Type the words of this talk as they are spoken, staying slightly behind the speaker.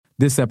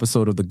This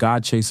episode of the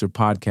God Chaser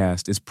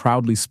podcast is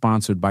proudly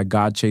sponsored by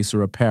God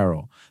Chaser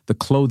Apparel, the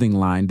clothing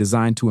line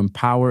designed to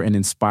empower and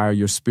inspire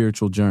your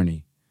spiritual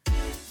journey.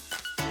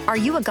 Are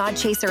you a God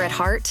Chaser at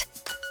heart?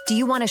 Do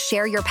you want to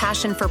share your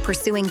passion for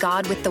pursuing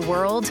God with the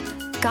world?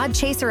 God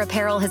Chaser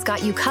Apparel has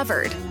got you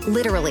covered,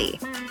 literally.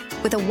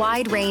 With a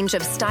wide range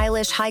of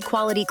stylish,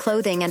 high-quality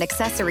clothing and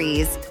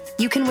accessories,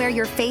 you can wear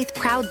your faith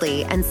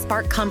proudly and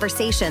spark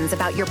conversations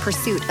about your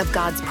pursuit of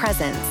God's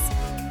presence.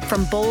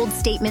 From bold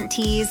statement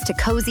tees to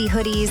cozy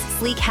hoodies,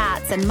 sleek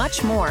hats, and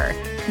much more,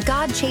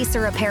 God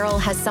Chaser Apparel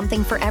has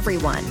something for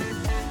everyone.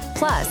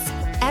 Plus,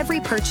 every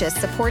purchase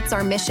supports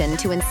our mission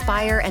to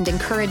inspire and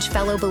encourage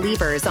fellow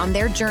believers on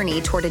their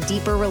journey toward a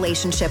deeper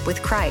relationship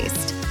with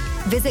Christ.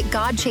 Visit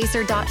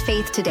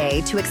godchaser.faith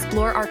today to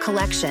explore our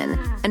collection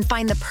and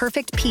find the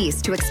perfect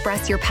piece to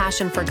express your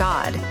passion for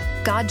God.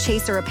 God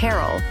Chaser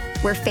Apparel,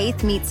 where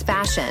faith meets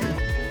fashion,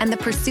 and the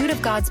pursuit of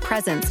God's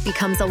presence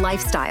becomes a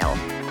lifestyle.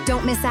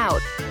 Don't miss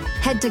out.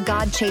 Head to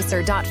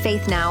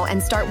godchaser.faith now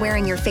and start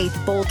wearing your faith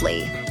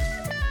boldly.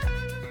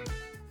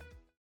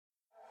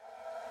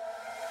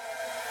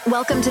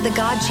 Welcome to the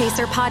God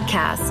Chaser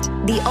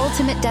podcast, the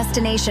ultimate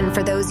destination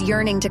for those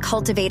yearning to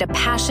cultivate a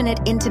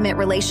passionate, intimate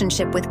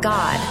relationship with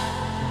God.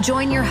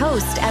 Join your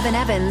host, Evan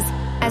Evans,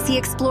 as he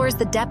explores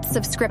the depths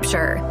of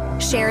Scripture,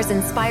 shares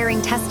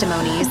inspiring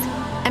testimonies,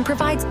 and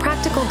provides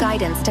practical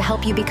guidance to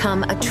help you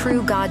become a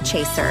true God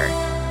Chaser.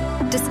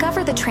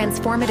 Discover the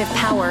transformative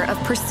power of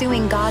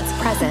pursuing God's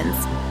presence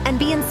and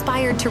be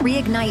inspired to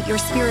reignite your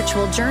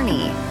spiritual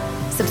journey.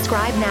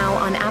 Subscribe now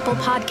on Apple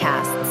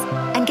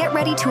Podcasts and get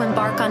ready to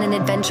embark on an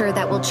adventure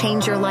that will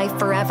change your life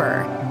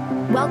forever.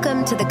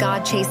 Welcome to the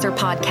God Chaser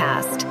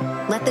podcast.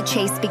 Let the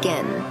chase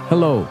begin.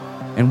 Hello,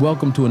 and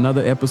welcome to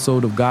another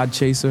episode of God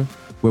Chaser,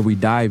 where we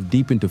dive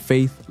deep into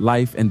faith,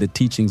 life, and the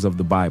teachings of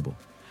the Bible.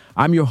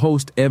 I'm your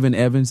host, Evan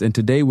Evans, and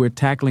today we're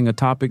tackling a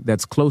topic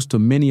that's close to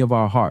many of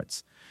our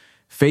hearts: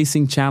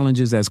 facing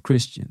challenges as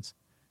Christians.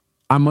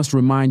 I must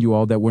remind you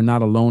all that we're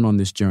not alone on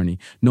this journey,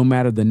 no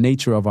matter the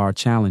nature of our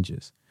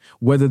challenges.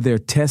 Whether they're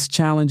test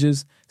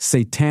challenges,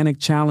 satanic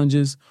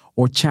challenges,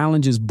 or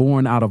challenges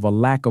born out of a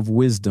lack of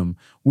wisdom,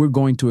 we're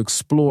going to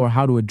explore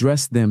how to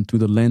address them through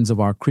the lens of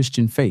our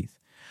Christian faith.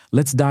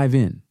 Let's dive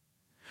in.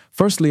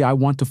 Firstly, I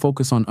want to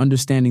focus on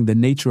understanding the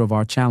nature of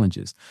our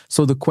challenges.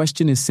 So the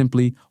question is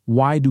simply,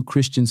 why do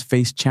Christians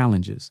face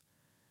challenges?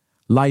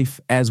 Life,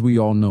 as we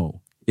all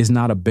know, is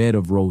not a bed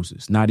of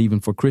roses, not even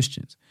for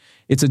Christians.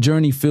 It's a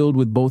journey filled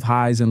with both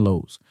highs and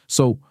lows.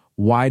 So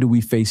why do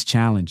we face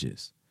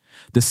challenges?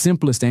 The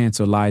simplest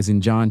answer lies in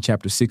John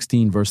chapter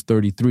 16, verse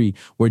 33,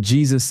 where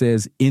Jesus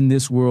says, "In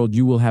this world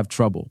you will have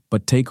trouble,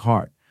 but take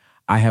heart.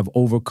 I have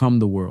overcome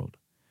the world."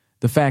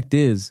 The fact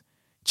is,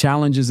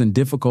 challenges and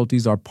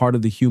difficulties are part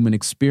of the human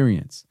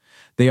experience.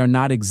 They are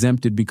not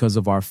exempted because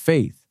of our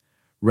faith.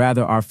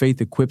 Rather, our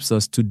faith equips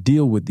us to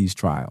deal with these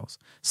trials.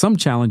 Some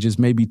challenges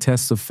may be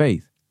tests of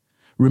faith.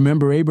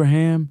 Remember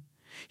Abraham?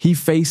 He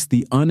faced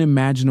the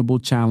unimaginable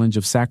challenge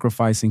of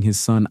sacrificing his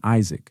son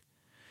Isaac.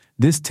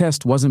 This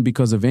test wasn't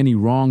because of any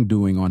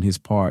wrongdoing on his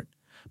part,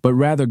 but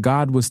rather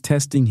God was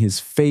testing his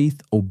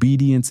faith,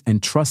 obedience,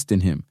 and trust in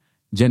him.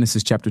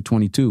 Genesis chapter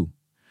 22.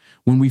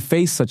 When we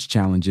face such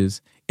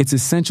challenges, it's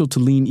essential to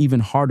lean even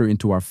harder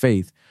into our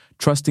faith,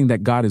 trusting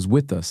that God is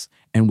with us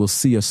and will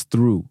see us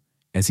through,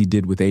 as he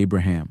did with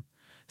Abraham.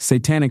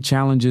 Satanic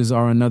challenges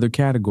are another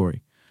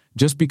category.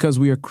 Just because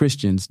we are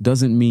Christians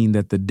doesn't mean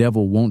that the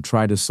devil won't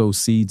try to sow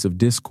seeds of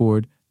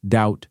discord,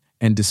 doubt,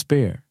 and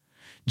despair.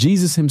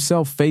 Jesus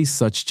himself faced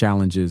such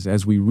challenges,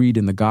 as we read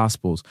in the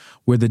Gospels,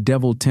 where the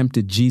devil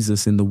tempted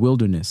Jesus in the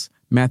wilderness,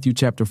 Matthew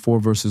chapter 4,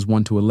 verses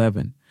 1 to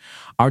 11.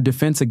 Our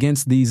defense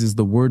against these is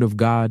the Word of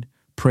God,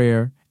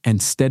 prayer,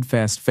 and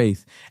steadfast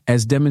faith,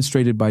 as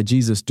demonstrated by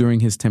Jesus during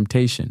his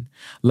temptation.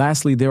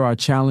 Lastly, there are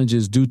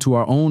challenges due to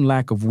our own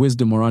lack of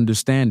wisdom or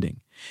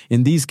understanding.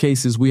 In these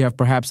cases, we have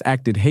perhaps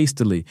acted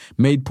hastily,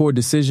 made poor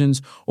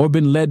decisions, or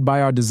been led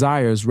by our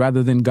desires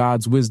rather than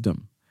God's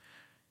wisdom.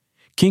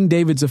 King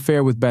David's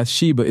affair with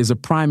Bathsheba is a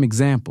prime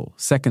example,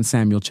 2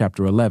 Samuel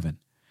chapter 11.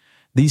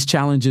 These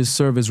challenges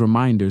serve as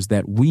reminders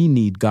that we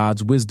need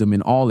God's wisdom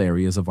in all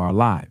areas of our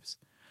lives.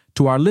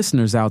 To our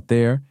listeners out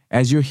there,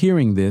 as you're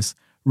hearing this,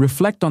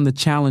 reflect on the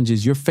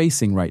challenges you're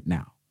facing right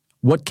now.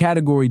 What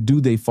category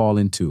do they fall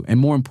into? And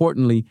more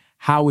importantly,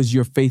 how is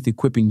your faith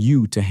equipping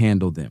you to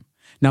handle them?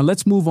 Now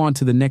let's move on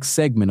to the next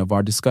segment of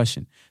our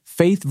discussion,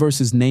 faith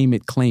versus name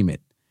it, claim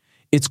it.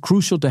 It's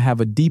crucial to have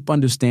a deep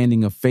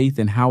understanding of faith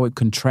and how it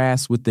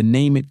contrasts with the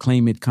name it,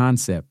 claim it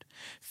concept.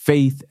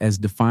 Faith, as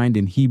defined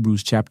in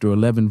Hebrews chapter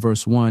 11,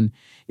 verse 1,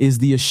 is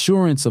the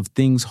assurance of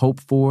things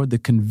hoped for, the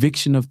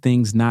conviction of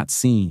things not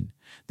seen.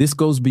 This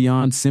goes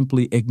beyond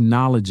simply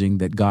acknowledging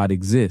that God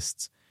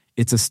exists.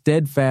 It's a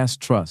steadfast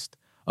trust,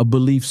 a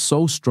belief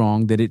so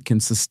strong that it can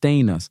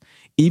sustain us,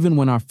 even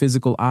when our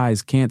physical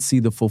eyes can't see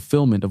the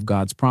fulfillment of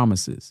God's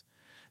promises.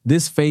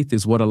 This faith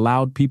is what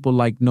allowed people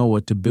like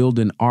Noah to build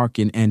an ark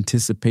in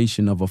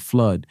anticipation of a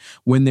flood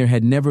when there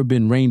had never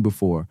been rain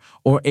before,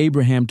 or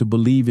Abraham to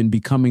believe in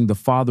becoming the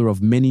father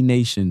of many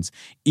nations,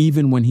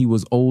 even when he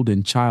was old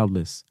and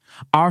childless.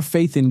 Our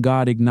faith in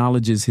God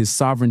acknowledges his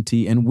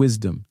sovereignty and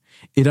wisdom.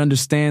 It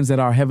understands that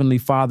our Heavenly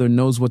Father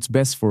knows what's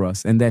best for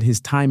us and that his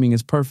timing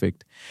is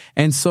perfect.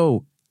 And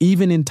so,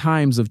 even in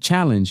times of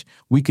challenge,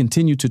 we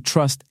continue to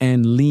trust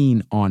and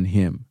lean on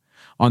him.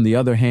 On the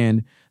other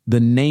hand, the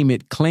name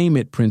it, claim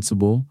it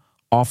principle,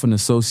 often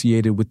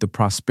associated with the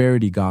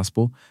prosperity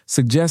gospel,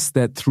 suggests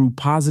that through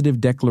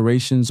positive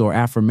declarations or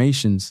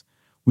affirmations,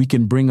 we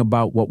can bring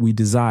about what we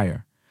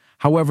desire.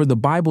 However, the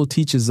Bible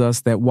teaches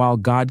us that while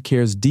God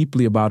cares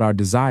deeply about our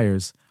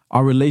desires,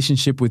 our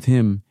relationship with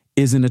him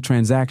isn't a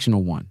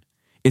transactional one.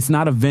 It's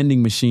not a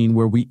vending machine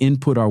where we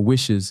input our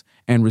wishes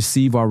and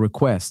receive our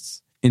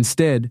requests.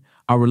 Instead,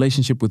 our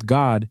relationship with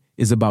God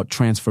is about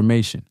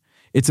transformation.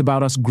 It's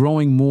about us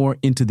growing more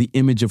into the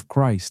image of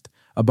Christ,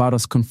 about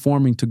us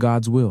conforming to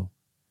God's will.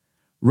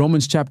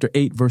 Romans chapter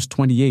 8, verse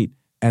 28,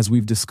 as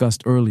we've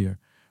discussed earlier,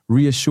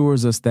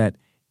 reassures us that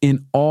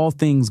in all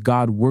things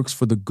God works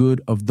for the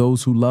good of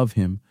those who love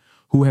him,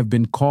 who have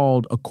been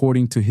called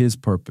according to his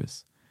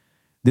purpose.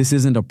 This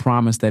isn't a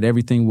promise that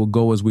everything will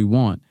go as we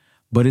want,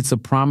 but it's a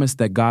promise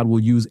that God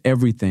will use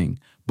everything,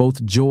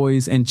 both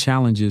joys and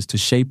challenges, to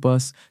shape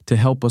us, to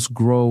help us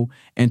grow,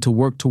 and to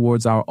work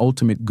towards our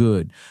ultimate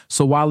good.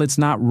 So while it's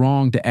not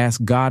wrong to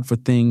ask God for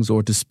things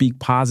or to speak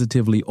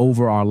positively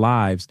over our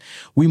lives,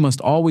 we must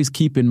always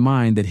keep in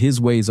mind that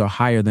his ways are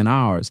higher than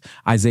ours.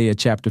 Isaiah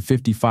chapter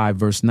 55,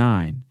 verse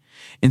 9.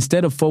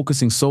 Instead of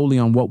focusing solely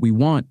on what we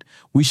want,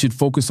 we should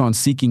focus on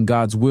seeking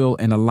God's will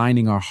and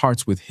aligning our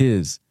hearts with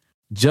his.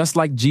 Just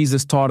like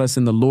Jesus taught us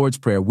in the Lord's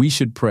Prayer, we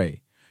should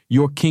pray,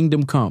 "Your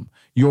kingdom come,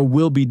 your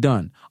will be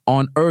done,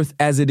 on earth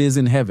as it is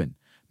in heaven."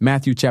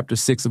 Matthew chapter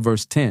 6,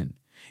 verse 10.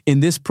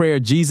 In this prayer,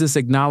 Jesus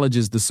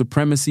acknowledges the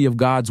supremacy of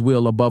God's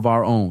will above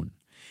our own.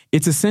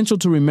 It's essential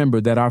to remember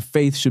that our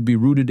faith should be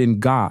rooted in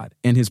God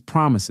and his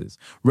promises,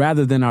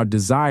 rather than our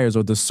desires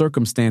or the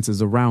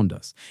circumstances around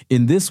us.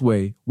 In this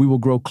way, we will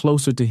grow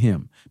closer to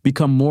him,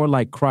 become more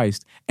like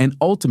Christ, and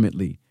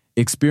ultimately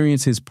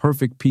experience his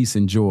perfect peace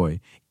and joy,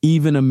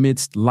 even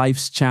amidst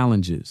life's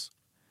challenges.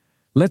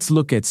 Let's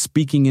look at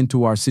speaking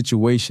into our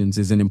situations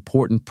as an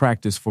important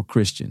practice for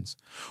Christians.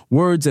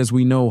 Words, as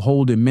we know,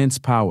 hold immense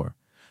power.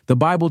 The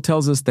Bible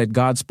tells us that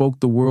God spoke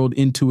the world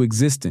into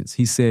existence.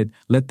 He said,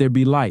 "Let there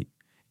be light,"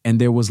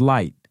 and there was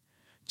light.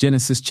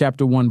 Genesis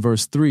chapter 1,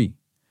 verse 3.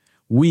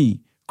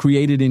 We,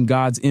 created in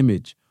God's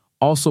image,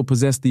 also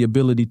possess the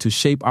ability to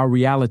shape our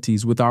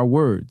realities with our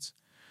words.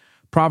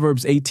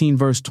 Proverbs 18,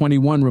 verse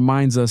 21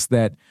 reminds us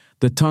that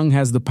the tongue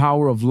has the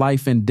power of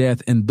life and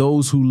death, and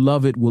those who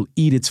love it will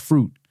eat its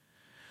fruit.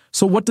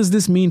 So what does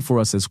this mean for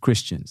us as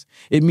Christians?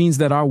 It means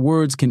that our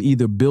words can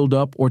either build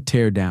up or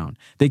tear down.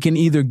 They can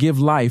either give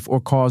life or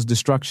cause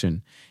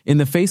destruction. In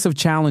the face of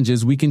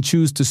challenges, we can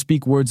choose to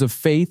speak words of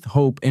faith,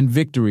 hope, and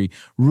victory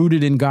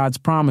rooted in God's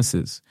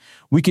promises.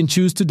 We can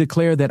choose to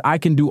declare that I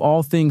can do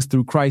all things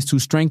through Christ who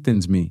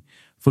strengthens me,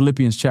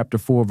 Philippians chapter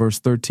 4, verse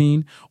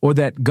 13, or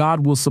that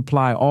God will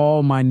supply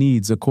all my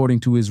needs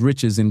according to his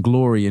riches and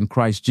glory in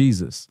Christ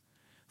Jesus,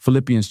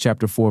 Philippians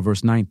chapter 4,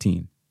 verse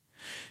 19.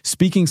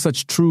 Speaking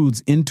such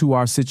truths into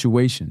our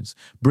situations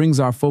brings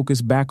our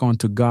focus back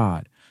onto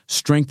God,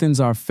 strengthens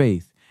our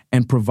faith,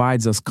 and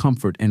provides us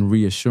comfort and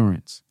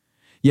reassurance.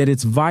 Yet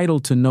it's vital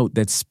to note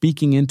that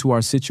speaking into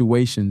our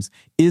situations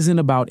isn't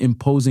about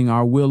imposing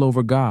our will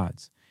over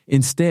God's.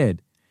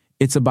 Instead,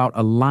 it's about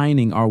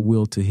aligning our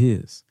will to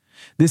his.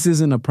 This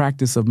isn't a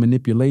practice of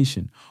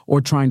manipulation or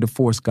trying to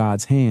force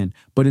God's hand,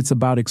 but it's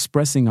about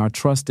expressing our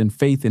trust and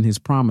faith in his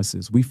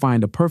promises. We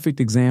find a perfect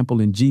example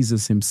in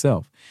Jesus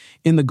himself.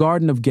 In the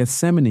Garden of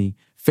Gethsemane,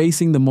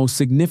 facing the most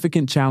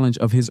significant challenge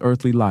of his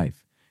earthly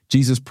life,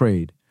 Jesus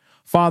prayed,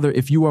 "Father,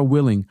 if you are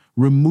willing,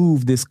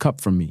 remove this cup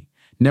from me.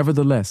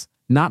 Nevertheless,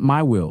 not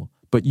my will,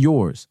 but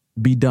yours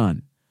be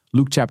done."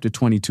 Luke chapter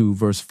 22,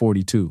 verse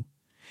 42.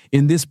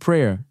 In this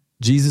prayer,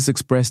 Jesus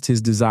expressed his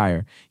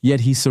desire, yet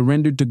he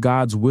surrendered to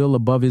God's will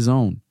above his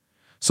own.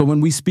 So when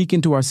we speak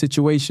into our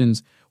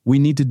situations, we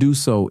need to do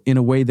so in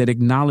a way that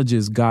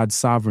acknowledges God's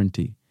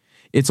sovereignty.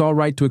 It's all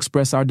right to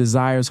express our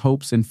desires,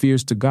 hopes, and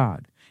fears to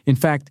God. In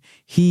fact,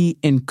 he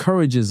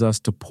encourages us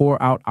to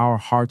pour out our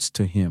hearts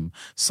to him,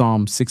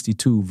 Psalm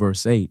 62,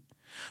 verse 8.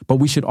 But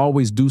we should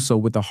always do so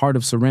with a heart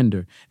of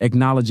surrender,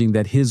 acknowledging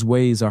that his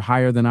ways are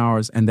higher than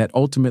ours and that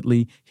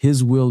ultimately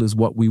his will is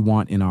what we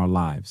want in our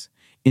lives.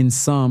 In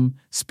sum,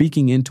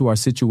 speaking into our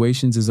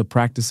situations is a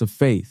practice of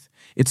faith.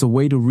 It's a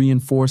way to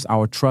reinforce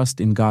our trust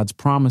in God's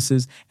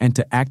promises and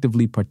to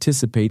actively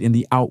participate in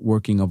the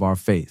outworking of our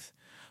faith.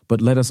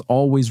 But let us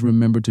always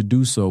remember to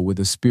do so with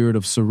a spirit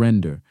of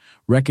surrender,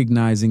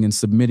 recognizing and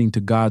submitting to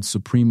God's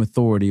supreme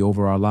authority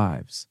over our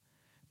lives.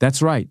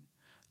 That's right.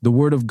 The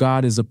Word of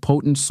God is a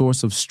potent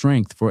source of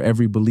strength for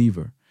every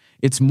believer.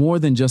 It's more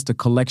than just a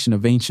collection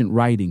of ancient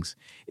writings.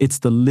 It's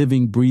the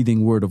living,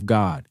 breathing Word of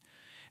God.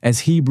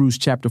 As Hebrews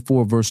chapter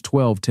 4 verse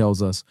 12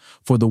 tells us,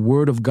 "For the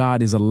word of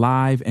God is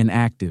alive and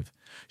active,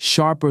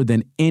 sharper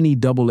than any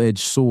double-edged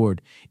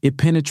sword. It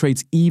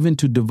penetrates even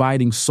to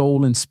dividing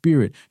soul and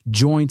spirit,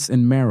 joints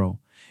and marrow.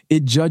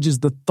 It judges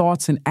the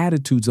thoughts and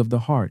attitudes of the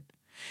heart."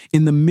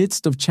 In the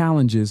midst of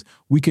challenges,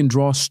 we can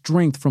draw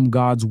strength from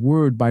God's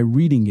word by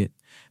reading it,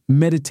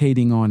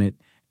 meditating on it,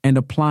 and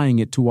applying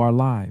it to our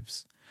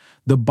lives.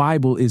 The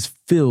Bible is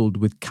filled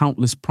with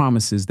countless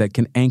promises that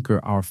can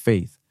anchor our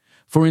faith.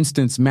 For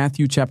instance,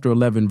 Matthew chapter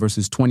 11,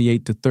 verses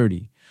 28 to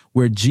 30,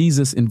 where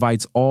Jesus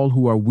invites all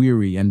who are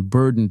weary and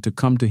burdened to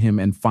come to him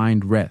and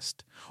find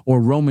rest.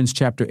 Or Romans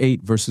chapter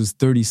 8, verses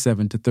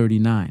 37 to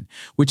 39,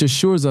 which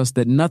assures us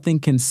that nothing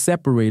can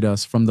separate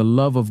us from the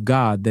love of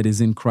God that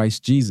is in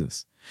Christ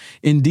Jesus.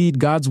 Indeed,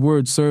 God's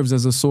word serves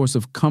as a source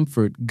of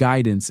comfort,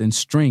 guidance, and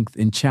strength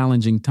in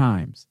challenging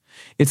times.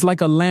 It's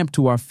like a lamp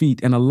to our feet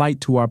and a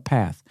light to our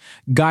path,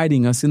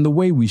 guiding us in the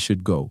way we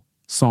should go.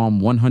 Psalm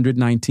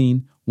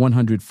 119,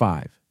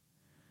 105.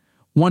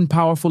 One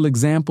powerful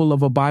example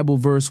of a Bible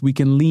verse we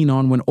can lean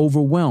on when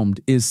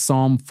overwhelmed is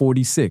Psalm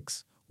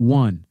 46,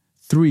 1,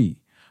 3.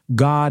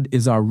 God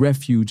is our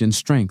refuge and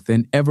strength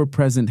and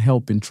ever-present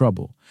help in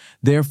trouble.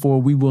 Therefore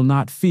we will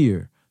not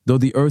fear, though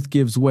the earth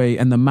gives way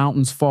and the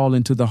mountains fall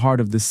into the heart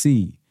of the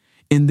sea.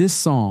 In this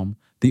psalm,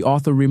 the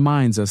author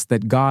reminds us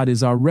that God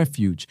is our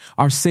refuge,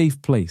 our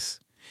safe place.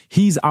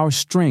 He's our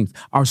strength,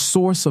 our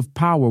source of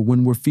power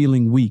when we're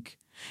feeling weak.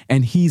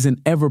 And he's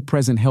an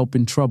ever-present help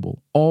in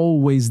trouble,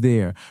 always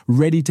there,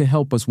 ready to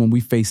help us when we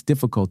face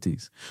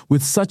difficulties.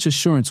 With such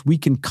assurance, we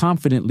can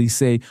confidently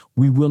say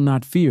we will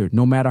not fear,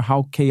 no matter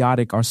how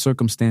chaotic our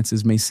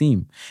circumstances may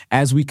seem.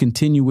 As we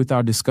continue with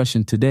our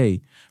discussion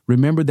today,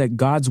 remember that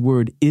God's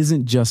word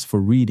isn't just for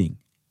reading,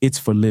 it's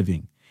for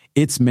living.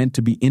 It's meant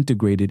to be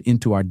integrated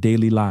into our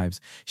daily lives,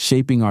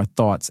 shaping our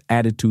thoughts,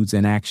 attitudes,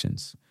 and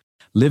actions.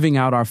 Living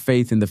out our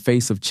faith in the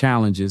face of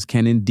challenges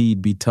can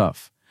indeed be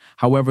tough.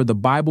 However, the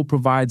Bible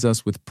provides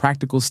us with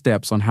practical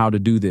steps on how to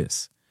do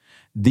this.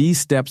 These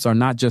steps are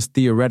not just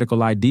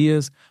theoretical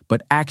ideas,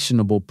 but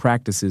actionable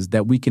practices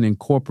that we can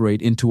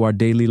incorporate into our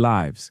daily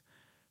lives.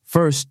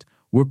 First,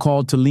 we're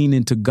called to lean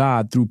into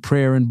God through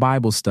prayer and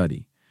Bible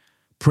study.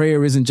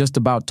 Prayer isn't just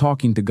about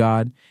talking to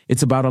God.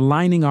 It's about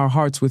aligning our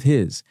hearts with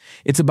His.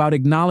 It's about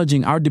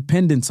acknowledging our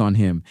dependence on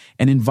Him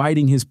and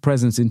inviting His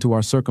presence into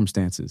our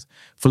circumstances.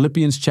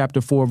 Philippians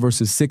chapter 4,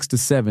 verses 6 to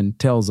 7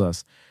 tells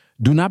us,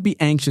 "Do not be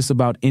anxious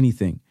about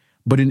anything,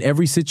 but in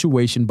every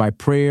situation by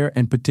prayer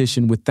and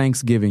petition with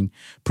thanksgiving,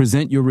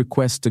 present your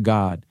requests to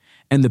God,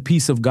 and the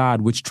peace of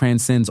God which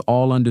transcends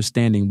all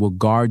understanding will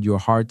guard your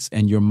hearts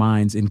and your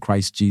minds in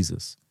Christ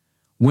Jesus."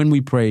 When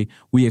we pray,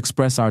 we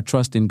express our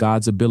trust in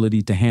God's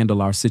ability to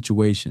handle our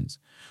situations.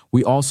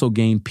 We also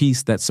gain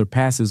peace that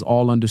surpasses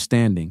all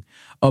understanding,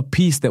 a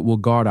peace that will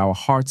guard our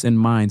hearts and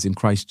minds in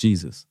Christ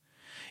Jesus.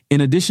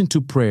 In addition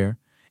to prayer,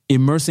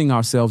 immersing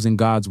ourselves in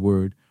God's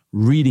Word,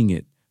 reading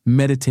it,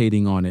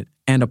 meditating on it,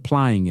 and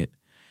applying it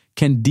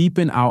can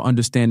deepen our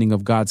understanding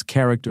of God's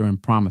character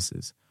and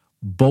promises,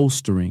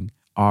 bolstering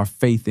our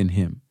faith in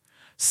Him.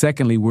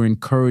 Secondly, we're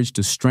encouraged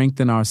to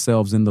strengthen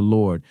ourselves in the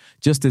Lord,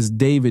 just as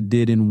David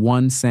did in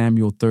 1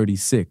 Samuel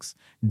 36.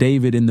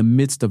 David, in the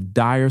midst of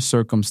dire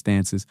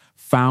circumstances,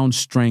 found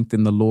strength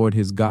in the Lord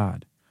his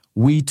God.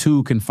 We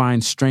too can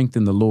find strength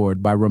in the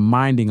Lord by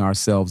reminding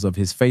ourselves of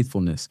His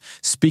faithfulness,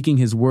 speaking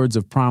His words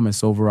of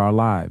promise over our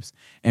lives,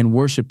 and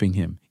worshiping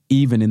Him,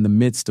 even in the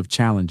midst of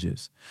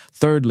challenges.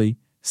 Thirdly,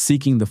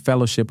 seeking the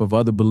fellowship of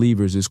other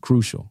believers is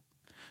crucial.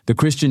 The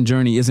Christian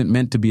journey isn't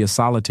meant to be a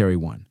solitary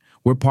one.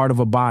 We're part of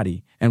a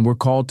body, and we're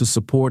called to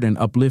support and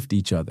uplift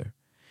each other.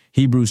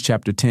 Hebrews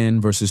chapter 10,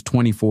 verses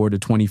 24 to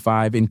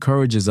 25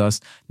 encourages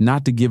us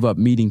not to give up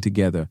meeting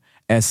together,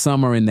 as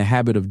some are in the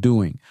habit of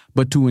doing,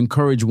 but to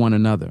encourage one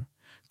another.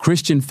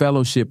 Christian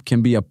fellowship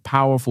can be a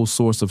powerful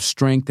source of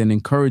strength and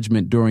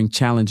encouragement during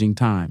challenging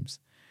times.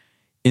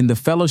 In the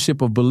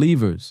fellowship of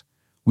believers,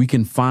 we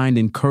can find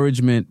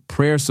encouragement,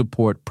 prayer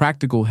support,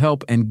 practical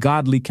help, and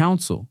godly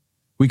counsel.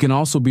 We can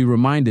also be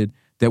reminded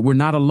that we're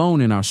not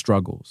alone in our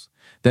struggles,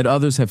 that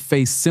others have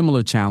faced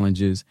similar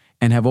challenges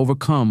and have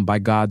overcome by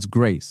God's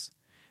grace.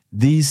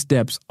 These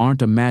steps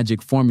aren't a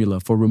magic formula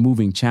for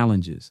removing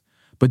challenges,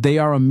 but they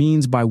are a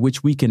means by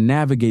which we can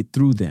navigate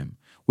through them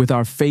with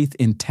our faith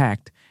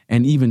intact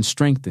and even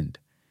strengthened.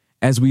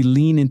 As we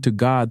lean into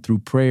God through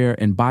prayer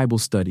and Bible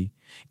study,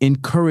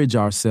 encourage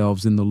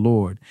ourselves in the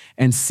Lord,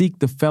 and seek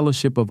the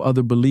fellowship of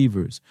other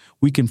believers,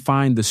 we can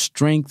find the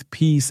strength,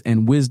 peace,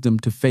 and wisdom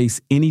to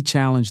face any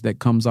challenge that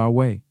comes our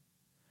way.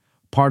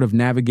 Part of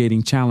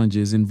navigating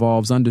challenges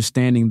involves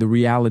understanding the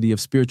reality of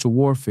spiritual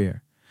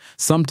warfare.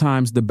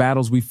 Sometimes the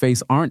battles we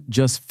face aren't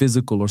just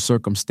physical or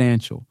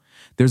circumstantial.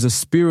 There's a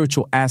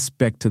spiritual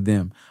aspect to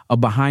them, a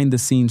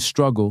behind-the-scenes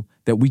struggle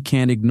that we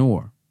can't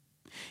ignore.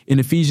 In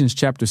Ephesians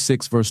chapter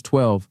 6, verse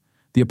 12,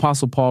 the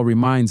Apostle Paul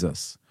reminds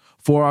us,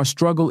 "For our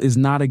struggle is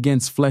not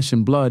against flesh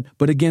and blood,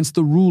 but against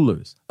the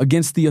rulers,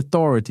 against the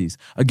authorities,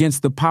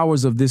 against the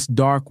powers of this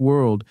dark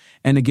world,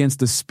 and against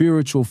the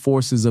spiritual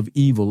forces of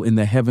evil in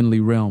the heavenly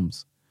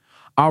realms."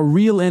 Our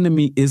real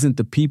enemy isn't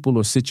the people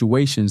or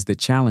situations that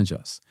challenge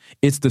us.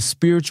 It's the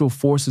spiritual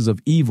forces of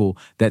evil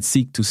that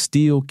seek to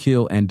steal,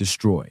 kill, and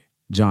destroy.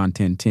 John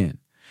 10:10.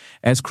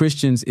 As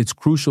Christians, it's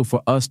crucial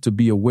for us to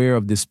be aware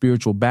of this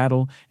spiritual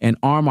battle and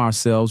arm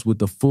ourselves with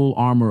the full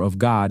armor of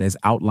God as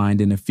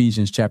outlined in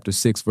Ephesians chapter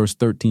 6, verse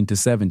 13 to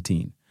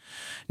 17.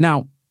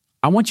 Now,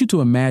 I want you to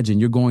imagine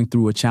you're going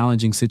through a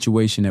challenging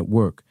situation at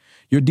work.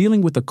 You're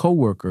dealing with a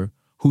coworker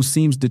who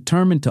seems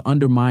determined to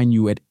undermine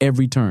you at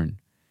every turn.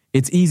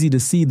 It's easy to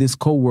see this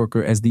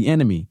coworker as the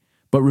enemy,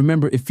 but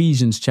remember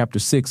Ephesians chapter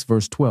 6,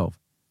 verse 12.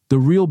 The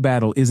real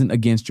battle isn't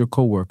against your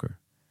coworker.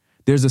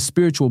 There's a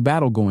spiritual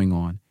battle going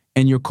on,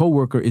 and your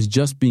coworker is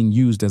just being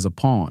used as a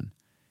pawn.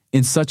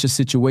 In such a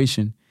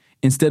situation,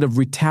 instead of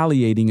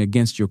retaliating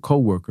against your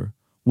coworker,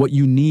 what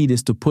you need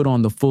is to put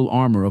on the full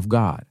armor of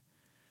God.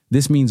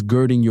 This means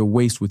girding your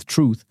waist with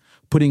truth,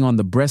 putting on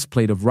the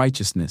breastplate of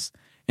righteousness,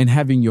 and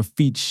having your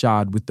feet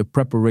shod with the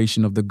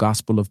preparation of the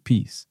gospel of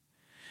peace.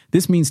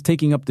 This means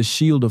taking up the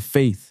shield of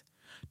faith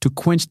to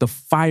quench the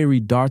fiery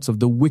darts of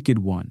the wicked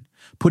one,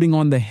 putting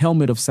on the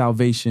helmet of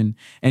salvation,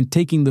 and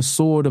taking the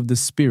sword of the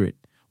Spirit,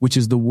 which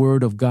is the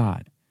word of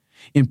God.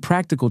 In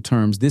practical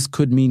terms, this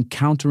could mean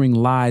countering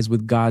lies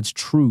with God's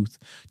truth,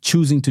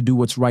 choosing to do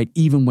what's right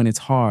even when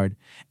it's hard,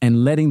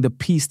 and letting the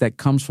peace that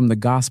comes from the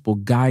gospel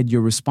guide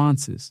your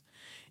responses.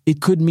 It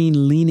could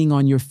mean leaning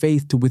on your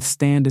faith to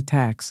withstand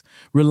attacks,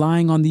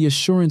 relying on the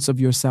assurance of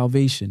your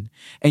salvation,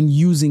 and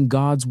using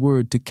God's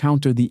word to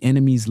counter the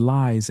enemy's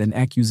lies and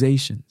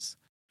accusations.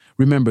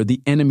 Remember,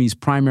 the enemy's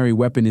primary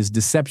weapon is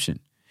deception.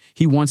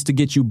 He wants to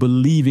get you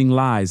believing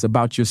lies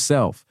about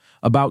yourself,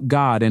 about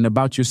God, and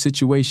about your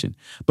situation.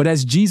 But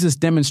as Jesus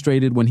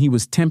demonstrated when he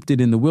was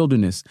tempted in the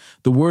wilderness,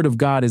 the word of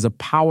God is a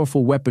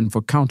powerful weapon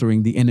for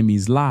countering the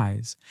enemy's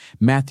lies.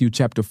 Matthew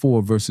chapter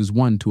 4, verses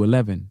 1 to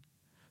 11.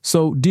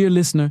 So, dear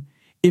listener,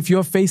 if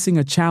you're facing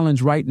a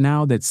challenge right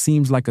now that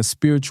seems like a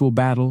spiritual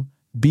battle,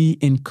 be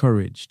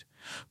encouraged.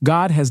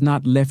 God has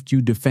not left you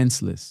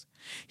defenseless.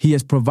 He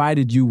has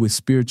provided you with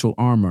spiritual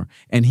armor,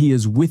 and he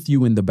is with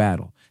you in the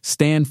battle.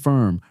 Stand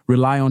firm,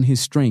 rely on his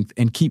strength,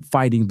 and keep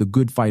fighting the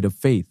good fight of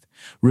faith.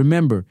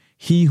 Remember,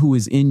 he who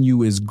is in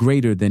you is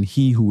greater than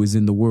he who is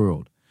in the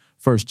world.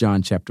 1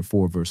 John chapter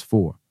 4, verse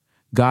 4.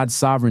 God's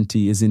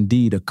sovereignty is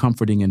indeed a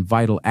comforting and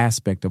vital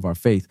aspect of our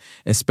faith,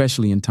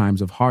 especially in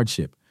times of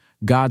hardship.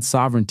 God's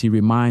sovereignty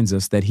reminds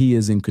us that he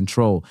is in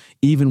control,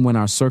 even when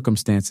our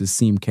circumstances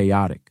seem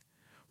chaotic.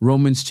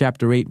 Romans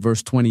chapter 8,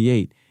 verse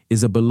 28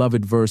 is a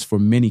beloved verse for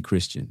many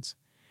Christians.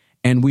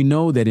 And we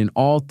know that in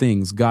all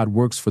things God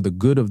works for the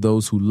good of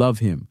those who love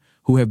him,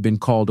 who have been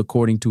called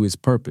according to his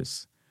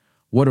purpose.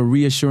 What a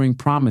reassuring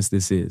promise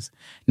this is.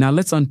 Now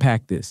let's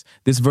unpack this.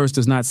 This verse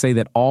does not say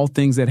that all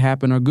things that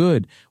happen are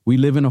good. We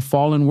live in a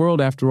fallen world,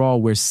 after all,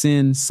 where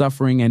sin,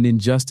 suffering, and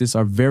injustice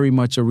are very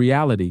much a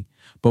reality.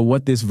 But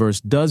what this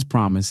verse does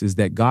promise is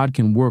that God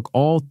can work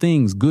all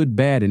things, good,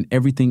 bad, and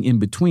everything in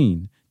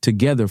between,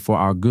 together for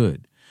our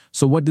good.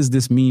 So what does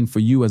this mean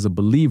for you as a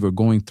believer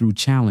going through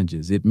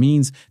challenges? It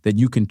means that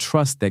you can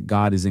trust that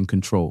God is in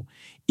control,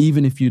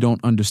 even if you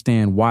don't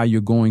understand why you're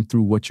going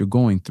through what you're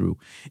going through.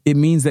 It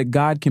means that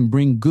God can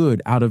bring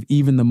good out of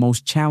even the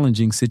most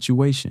challenging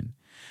situation.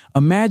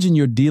 Imagine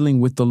you're dealing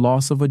with the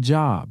loss of a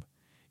job.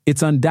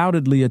 It's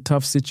undoubtedly a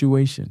tough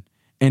situation,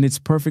 and it's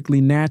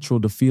perfectly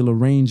natural to feel a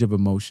range of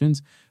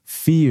emotions: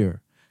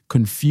 fear,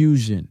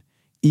 confusion,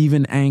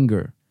 even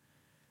anger.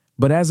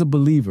 But as a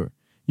believer,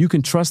 you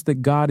can trust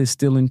that God is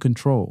still in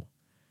control.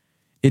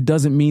 It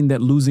doesn't mean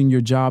that losing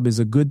your job is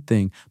a good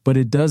thing, but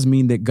it does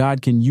mean that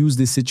God can use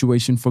this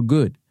situation for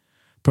good,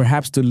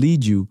 perhaps to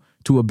lead you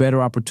to a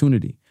better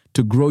opportunity,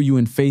 to grow you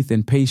in faith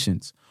and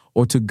patience,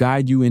 or to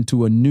guide you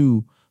into a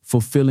new,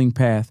 fulfilling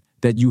path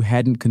that you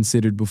hadn't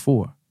considered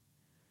before.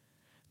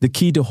 The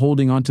key to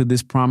holding on to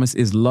this promise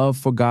is love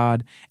for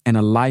God and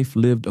a life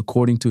lived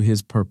according to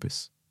his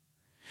purpose.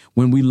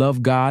 When we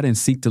love God and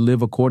seek to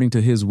live according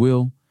to his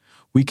will,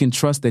 we can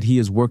trust that he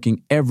is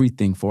working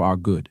everything for our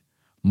good,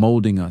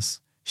 molding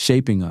us,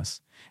 shaping us,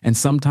 and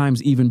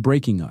sometimes even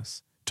breaking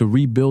us to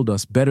rebuild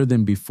us better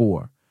than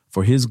before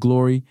for his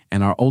glory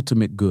and our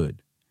ultimate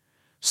good.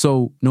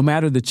 So, no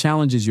matter the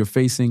challenges you're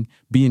facing,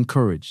 be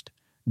encouraged.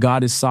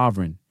 God is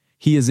sovereign.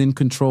 He is in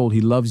control.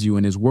 He loves you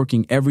and is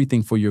working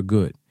everything for your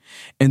good.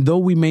 And though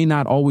we may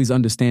not always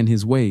understand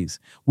his ways,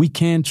 we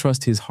can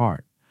trust his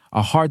heart,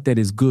 a heart that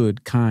is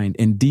good, kind,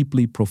 and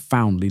deeply,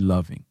 profoundly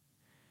loving.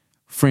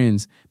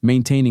 Friends,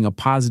 maintaining a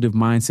positive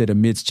mindset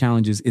amidst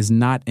challenges is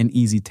not an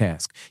easy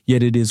task,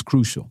 yet it is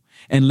crucial.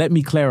 And let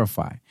me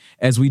clarify,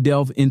 as we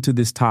delve into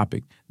this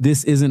topic,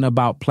 this isn't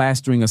about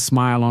plastering a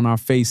smile on our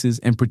faces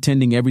and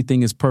pretending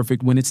everything is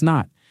perfect when it's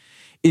not.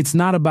 It's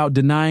not about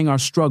denying our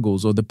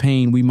struggles or the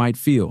pain we might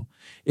feel.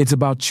 It's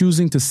about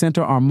choosing to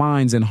center our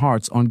minds and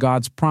hearts on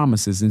God's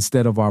promises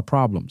instead of our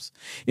problems.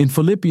 In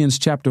Philippians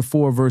chapter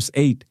 4, verse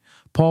 8,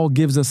 Paul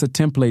gives us a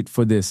template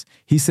for this.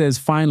 He says,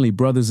 "Finally,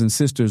 brothers and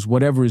sisters,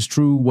 whatever is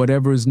true,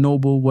 whatever is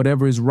noble,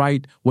 whatever is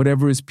right,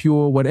 whatever is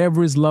pure,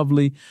 whatever is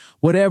lovely,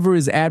 whatever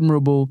is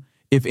admirable,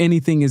 if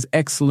anything is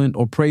excellent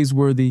or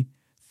praiseworthy,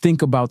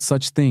 think about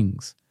such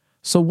things.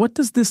 So what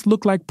does this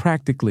look like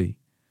practically?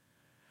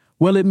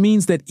 Well, it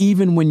means that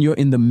even when you're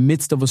in the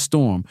midst of a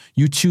storm,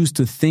 you choose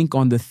to think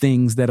on the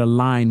things that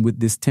align with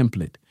this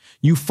template.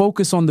 You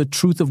focus on the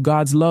truth of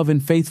God's love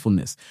and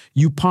faithfulness.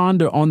 You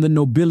ponder on the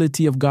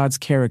nobility of God's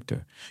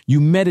character. You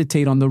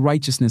meditate on the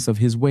righteousness of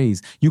His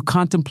ways. You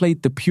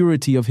contemplate the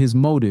purity of His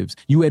motives.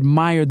 You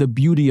admire the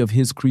beauty of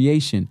His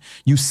creation.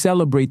 You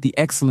celebrate the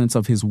excellence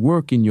of His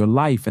work in your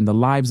life and the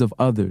lives of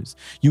others.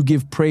 You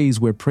give praise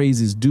where praise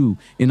is due.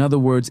 In other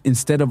words,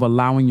 instead of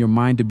allowing your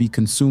mind to be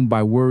consumed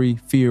by worry,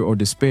 fear, or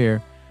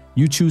despair,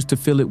 you choose to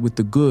fill it with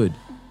the good,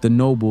 the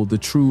noble, the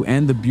true,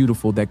 and the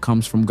beautiful that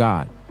comes from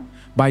God.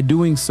 By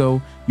doing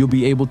so, you'll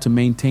be able to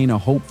maintain a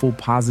hopeful,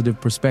 positive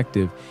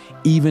perspective,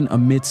 even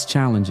amidst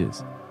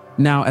challenges.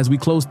 Now, as we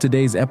close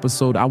today's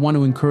episode, I want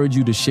to encourage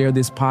you to share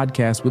this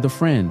podcast with a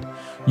friend.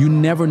 You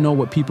never know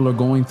what people are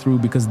going through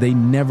because they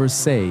never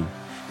say.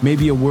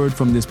 Maybe a word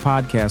from this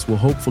podcast will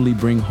hopefully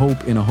bring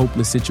hope in a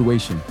hopeless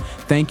situation.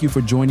 Thank you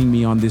for joining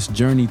me on this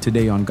journey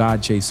today on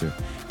God Chaser.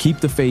 Keep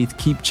the faith,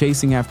 keep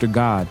chasing after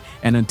God,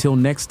 and until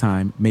next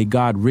time, may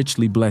God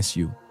richly bless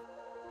you.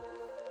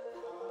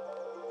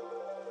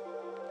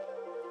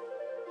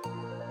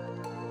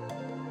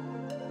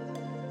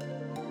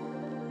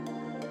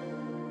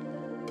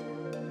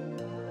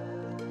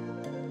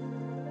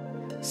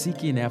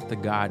 Seeking after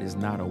God is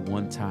not a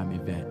one-time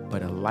event,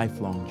 but a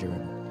lifelong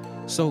journey.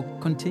 So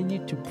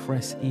continue to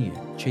press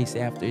in, chase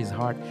after His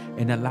heart,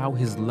 and allow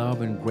His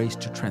love and grace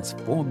to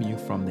transform you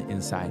from the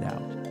inside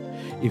out.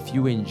 If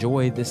you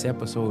enjoyed this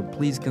episode,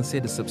 please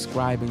consider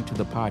subscribing to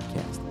the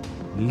podcast,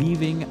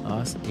 leaving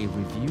us a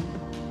review,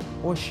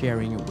 or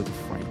sharing it with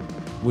a friend.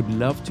 Would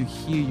love to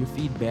hear your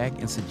feedback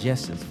and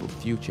suggestions for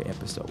future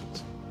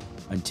episodes.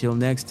 Until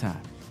next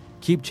time,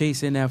 keep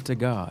chasing after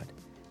God,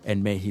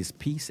 and may His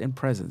peace and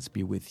presence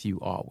be with you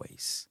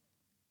always.